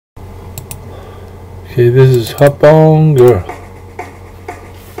Okay, this is Hop On Girl.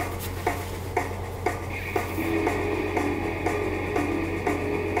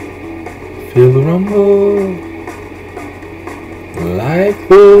 Feel the rumble like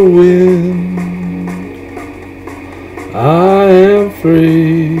the wind. I am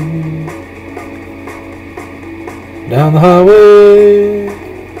free down the highway.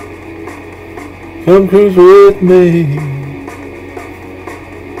 Come cruise with me.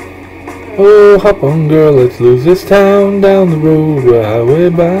 Oh, hop on, girl, let's lose this town. Down the road we're highway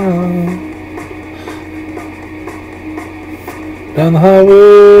bound. Down the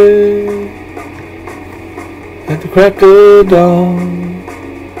highway at the crack of dawn.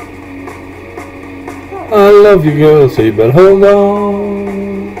 I love you, girl, so you better hold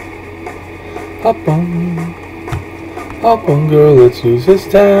on. Hop on, girl, let's lose this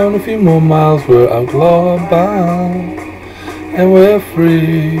town. A few more miles, we're outlaw bound, and we're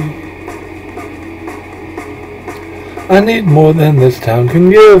free. I need more than this town can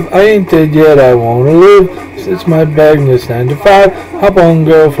give. I ain't dead yet, I wanna live. It's my bag and it's 9 to 5. Hop on,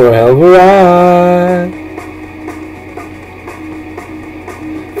 girl, for a hell of a ride.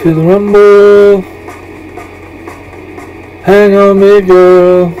 Feel the rumble. Hang on me,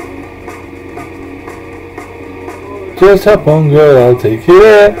 girl. Just hop on, girl, I'll take you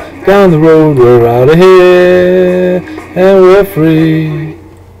there. Down the road, we're out of here, and we're free.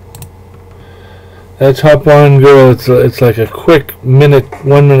 That's Hop On Girl. It's like a quick 1 minute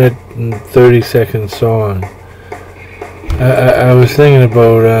and 30 second song. I was thinking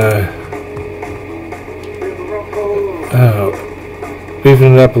about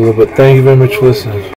beefing it up a little bit. Thank you very much for listening.